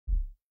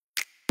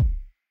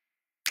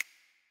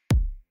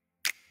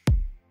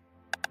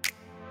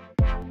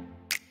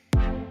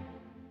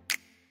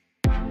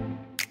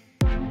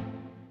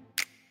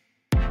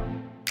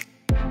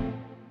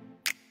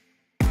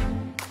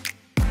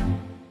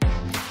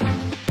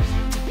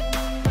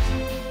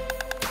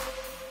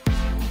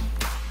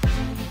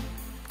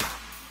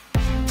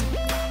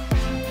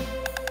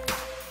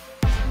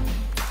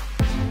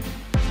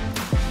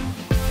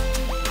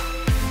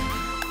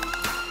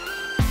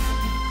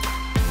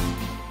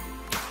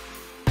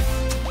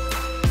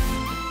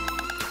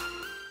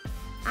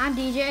I'm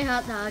DJ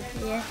Hot Dog.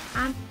 Yeah,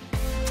 I'm.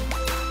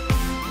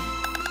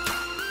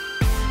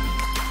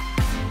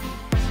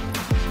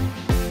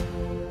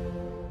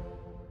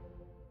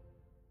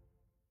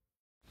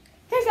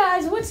 Hey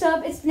guys, what's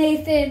up? It's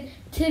Nathan.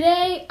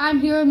 Today I'm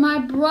here with my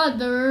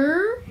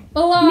brother,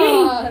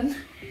 Milan.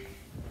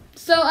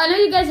 So I know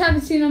you guys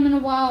haven't seen him in a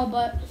while,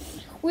 but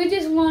we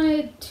just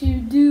wanted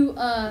to do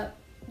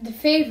the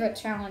favorite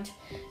challenge.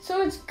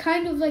 So it's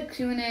kind of like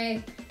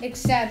Q&A,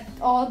 except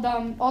all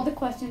the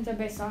questions are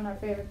based on our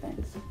favorite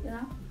things, you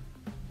know?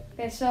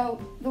 Okay, so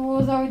the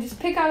rules are we just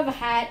pick out of a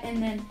hat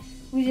and then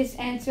we just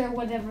answer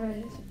whatever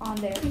is on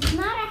there. It's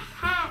not a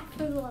hat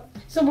for the.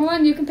 So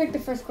Milan, you can pick the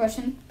first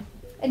question,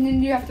 and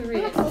then you have to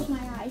read I'm it. gonna close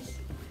my eyes.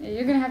 Yeah,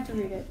 you're gonna have to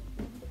read it.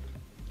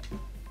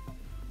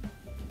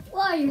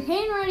 Wow, your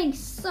handwriting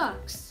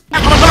sucks.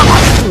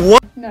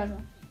 No.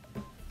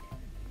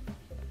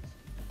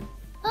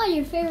 Oh,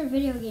 your favorite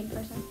video game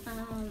person.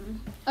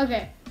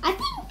 Okay. I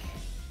think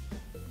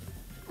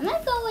I'm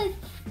gonna go with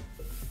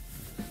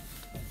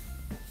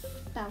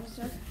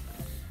Bowser.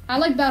 I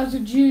like Bowser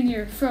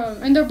Jr.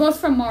 and they're both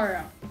from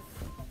Mario.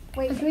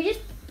 Wait, can we just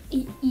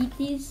eat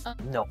these?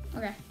 No.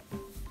 Okay.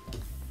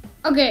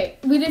 Okay,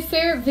 we did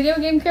favorite video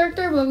game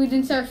character, but we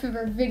didn't say our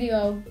favorite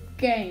video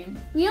game.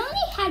 We only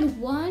had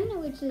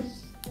one, which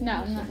is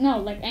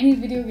No, like any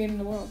video game in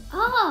the world.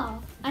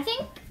 Oh, I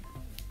think.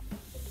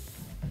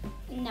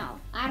 No,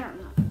 I don't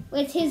know.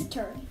 It's his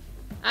turn.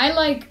 I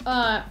like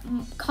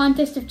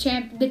Contest of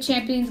the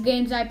Champions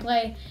games I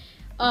play.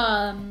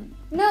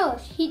 No,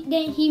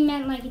 he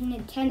meant like a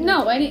Nintendo.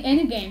 No, game.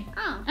 any game.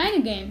 Oh.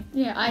 Any game.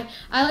 Yeah,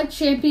 I like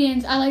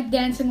Champions. I like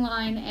Dancing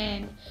Line,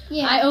 and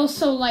Yeah. I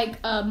also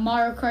like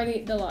Mario Kart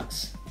 8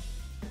 Deluxe.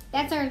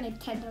 That's our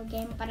Nintendo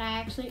game, but I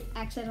actually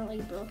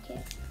accidentally broke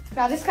it.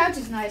 Wow, this couch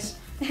is nice.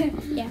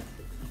 Yeah.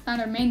 On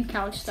our main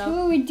couch, This is though.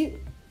 where we do.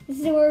 This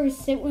is where we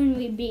sit when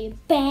we be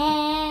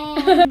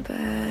bad.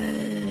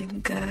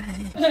 Bad guy.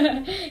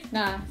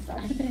 Nah, it's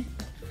not.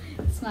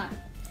 It's not.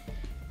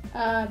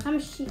 I'm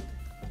a sheep.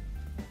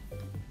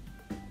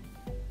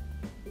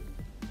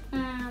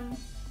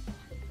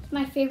 It's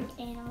my favorite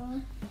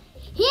animal.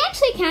 He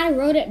actually kind of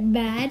wrote it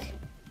bad.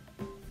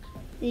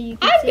 You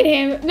can I see. could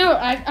handle it. No,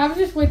 I was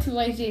just way too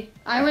lazy.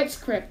 I write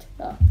script,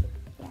 though.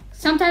 Yeah.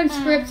 Sometimes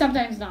script,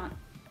 sometimes not.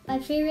 My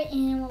favorite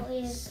animal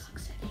is.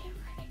 Sucks at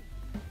handwriting.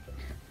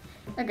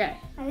 Okay.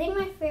 I think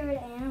my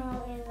favorite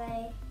animal is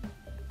a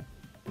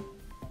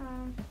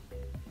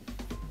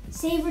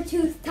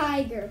saber-toothed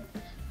tiger.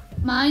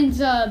 Mine's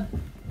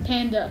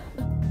panda.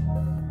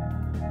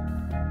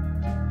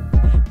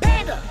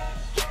 Panda!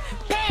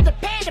 Panda,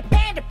 panda,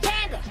 panda,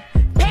 panda!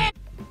 Panda!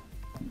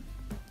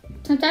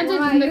 Sometimes Wow, I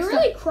just you mix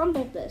really up.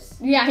 crumbled this.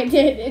 Yeah, I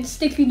did. It's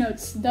sticky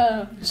notes.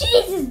 Duh.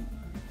 Jesus!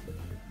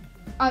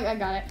 I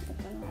got it.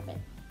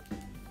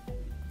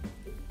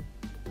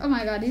 Oh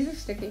my god, these are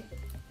sticky.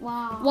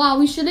 Wow. Wow,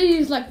 we should have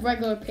used like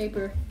regular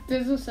paper.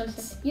 This was so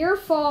sticky. Your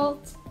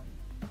fault.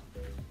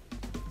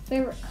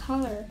 Favorite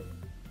color?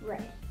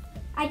 Red.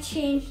 I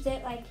changed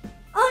it like.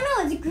 Oh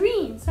no, it's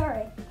green.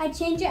 Sorry. I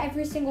change it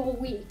every single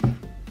week.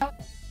 My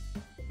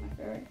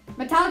favorite.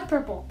 Metallic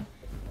purple.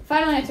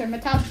 Final answer,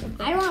 metallic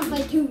purple. I don't want to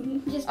play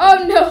two. Just.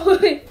 Oh no,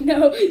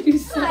 no, you I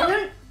suck.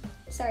 don't.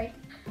 Sorry.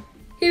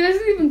 He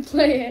doesn't even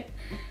play it.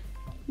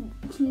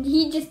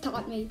 He just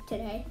taught me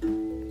today.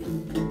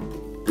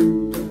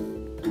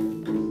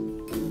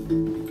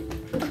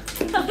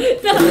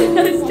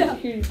 No, stop.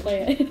 Here you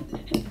play it.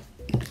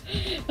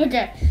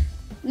 Okay,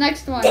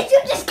 next one. Did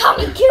you just call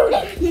me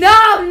cutie? No,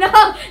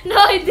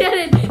 I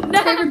didn't.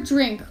 No. Favorite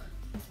drink.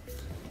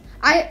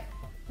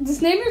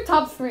 Just name your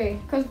top 3,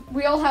 because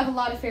we all have a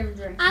lot of favorite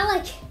drinks. I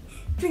like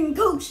drink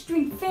Cokes,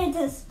 drink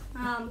Fantas.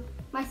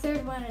 My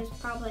third one is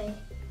probably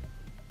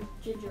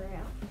ginger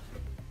ale.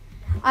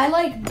 I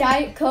like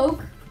Diet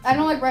Coke. I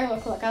don't like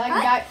regular Coke. I like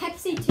I Diet. like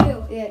Pepsi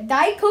too. Yeah,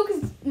 Diet Coke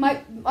is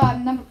my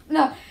number.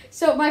 No,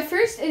 so my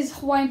first is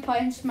Hawaiian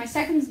Punch. My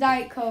second is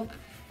Diet Coke.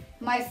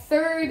 My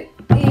third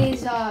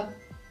is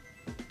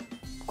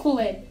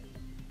Kool-Aid.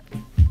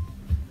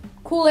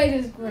 Kool-Aid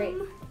is great.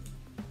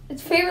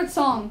 It's favorite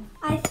song.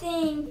 I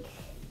think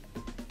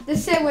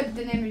Just say what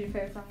the name of your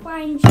favorite song.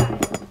 Fine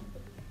Child.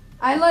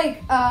 I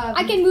like.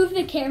 I can move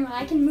the camera.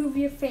 I can move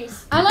your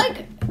face. I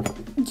like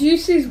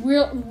Juicy's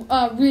real.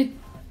 I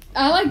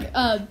like.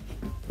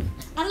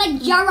 I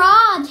like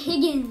Gerard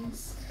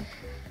Higgins.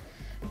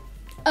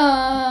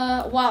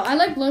 Wow, I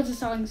like loads of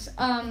songs.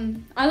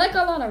 I like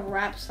a lot of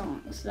rap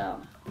songs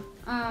though.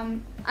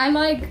 I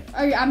like.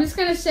 I'm just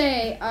gonna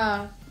say.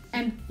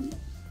 And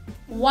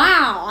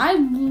wow, I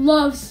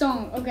love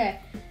song. Okay.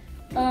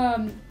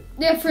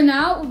 Yeah. For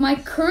now, my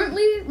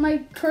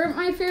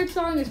favorite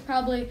song is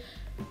probably.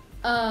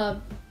 Yeah,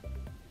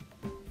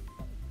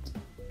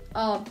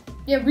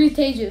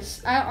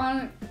 Retagious.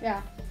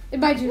 Yeah.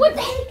 By Jesus. What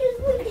the heck is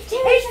Lubrication?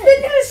 It's the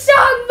new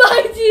song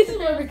by Jesus.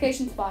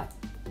 Lubrication Spot.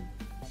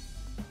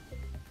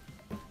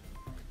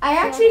 I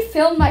actually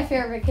filmed my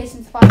favorite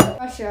vacation spot in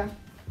Russia.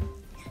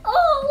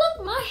 Oh,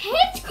 look, my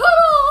head's cut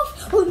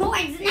off. Oh, no,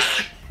 it's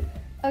not.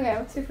 Okay,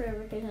 what's your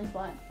favorite vacation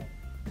spot?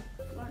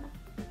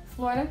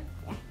 Florida?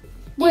 Yeah.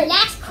 Wait.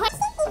 Last question.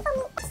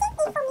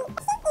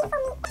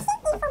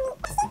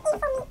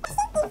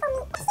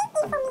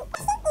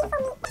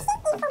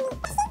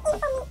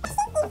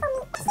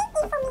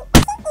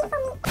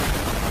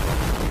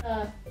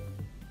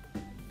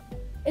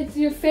 It's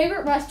your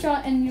favorite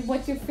restaurant, and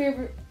what's your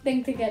favorite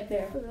thing to get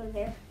there?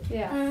 There.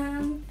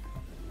 Yeah.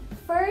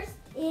 First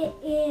it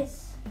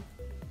is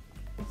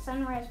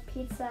Sunrise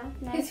Pizza.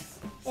 Next,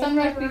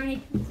 Sunrise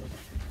pepperoni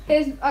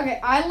pizza. Okay,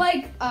 I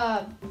like,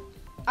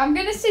 I'm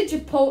gonna say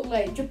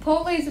Chipotle.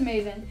 Chipotle is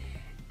amazing.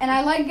 And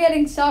I like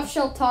getting soft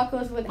shell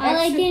tacos with extra. I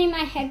like getting my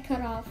head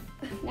cut off.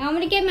 Now I'm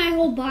gonna get my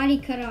whole body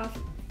cut off,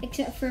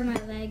 except for my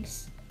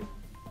legs.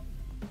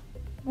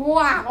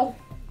 Wow.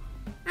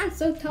 I'm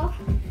so tall.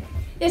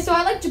 Yeah, so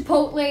I like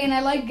Chipotle, and I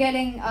like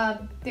getting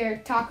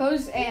their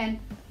tacos and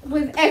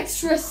with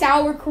extra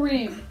sour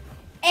cream.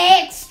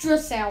 Extra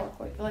sour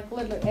cream, like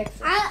literally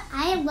extra.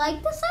 I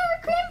like the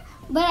sour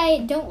cream, but I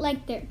don't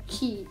like their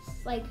cheese.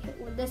 Like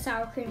with the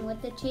sour cream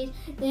with the cheese,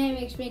 then it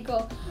makes me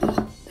go.